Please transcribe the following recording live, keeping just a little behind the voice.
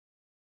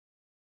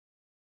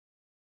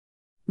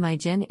My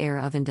Jenn air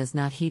oven does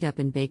not heat up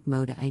in bake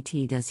mode.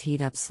 It does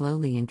heat up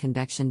slowly in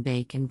convection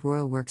bake, and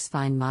BROIL works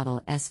fine.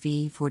 Model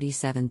SV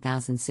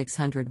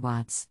 47,600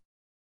 watts.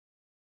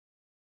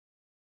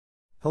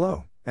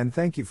 Hello, and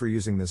thank you for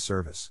using this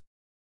service.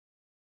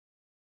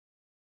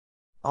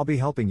 I'll be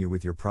helping you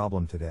with your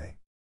problem today.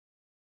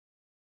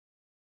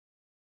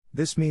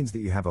 This means that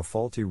you have a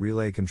faulty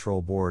relay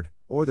control board,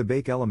 or the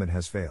bake element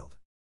has failed.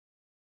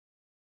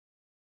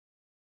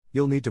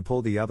 You'll need to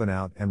pull the oven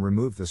out and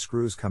remove the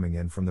screws coming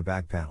in from the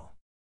back panel.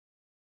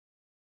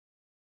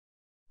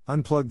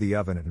 Unplug the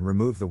oven and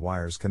remove the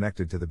wires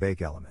connected to the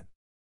bake element.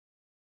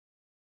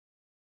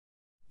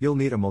 You'll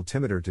need a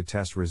multimeter to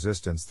test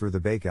resistance through the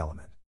bake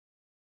element.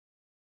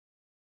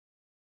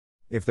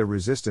 If the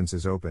resistance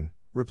is open,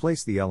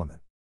 replace the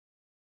element.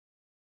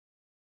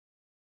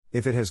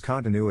 If it has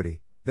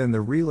continuity, then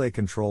the relay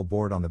control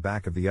board on the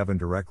back of the oven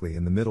directly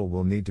in the middle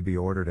will need to be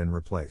ordered and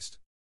replaced.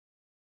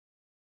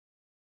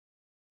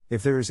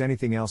 If there is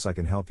anything else I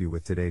can help you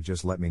with today,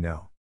 just let me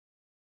know.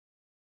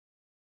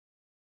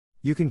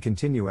 You can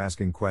continue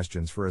asking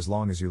questions for as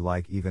long as you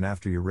like, even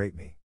after you rate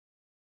me.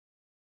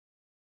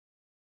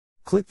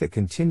 Click the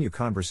Continue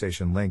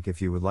Conversation link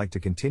if you would like to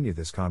continue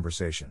this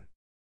conversation.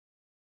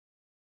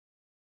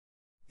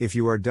 If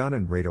you are done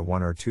and rate a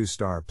 1 or 2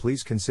 star,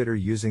 please consider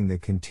using the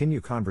Continue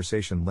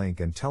Conversation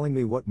link and telling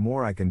me what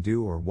more I can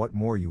do or what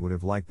more you would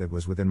have liked that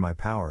was within my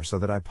power, so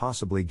that I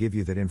possibly give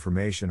you that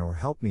information or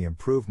help me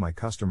improve my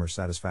customer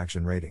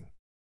satisfaction rating.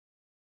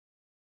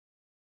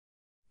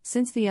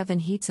 Since the oven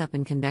heats up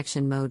in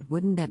convection mode,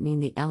 wouldn't that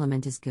mean the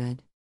element is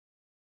good?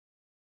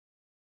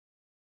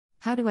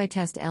 How do I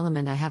test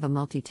element? I have a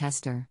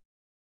multitester.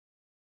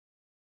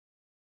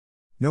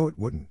 No, it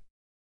wouldn't.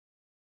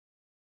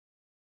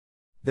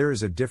 There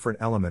is a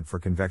different element for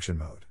convection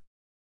mode.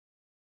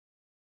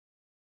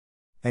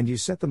 And you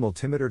set the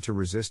multimeter to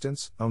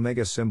resistance,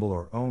 ohmega symbol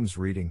or ohms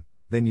reading,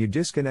 then you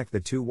disconnect the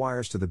 2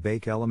 wires to the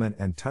bake element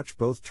and touch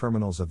both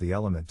terminals of the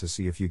element to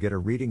see if you get a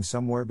reading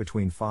somewhere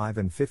between 5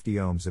 and 50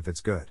 ohms if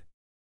it's good.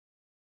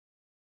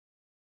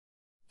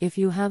 If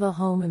you have a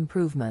home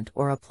improvement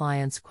or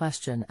appliance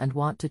question and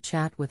want to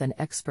chat with an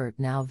expert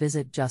now,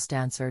 visit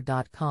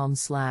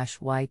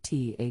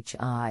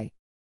JustAnswer.com/YTHI.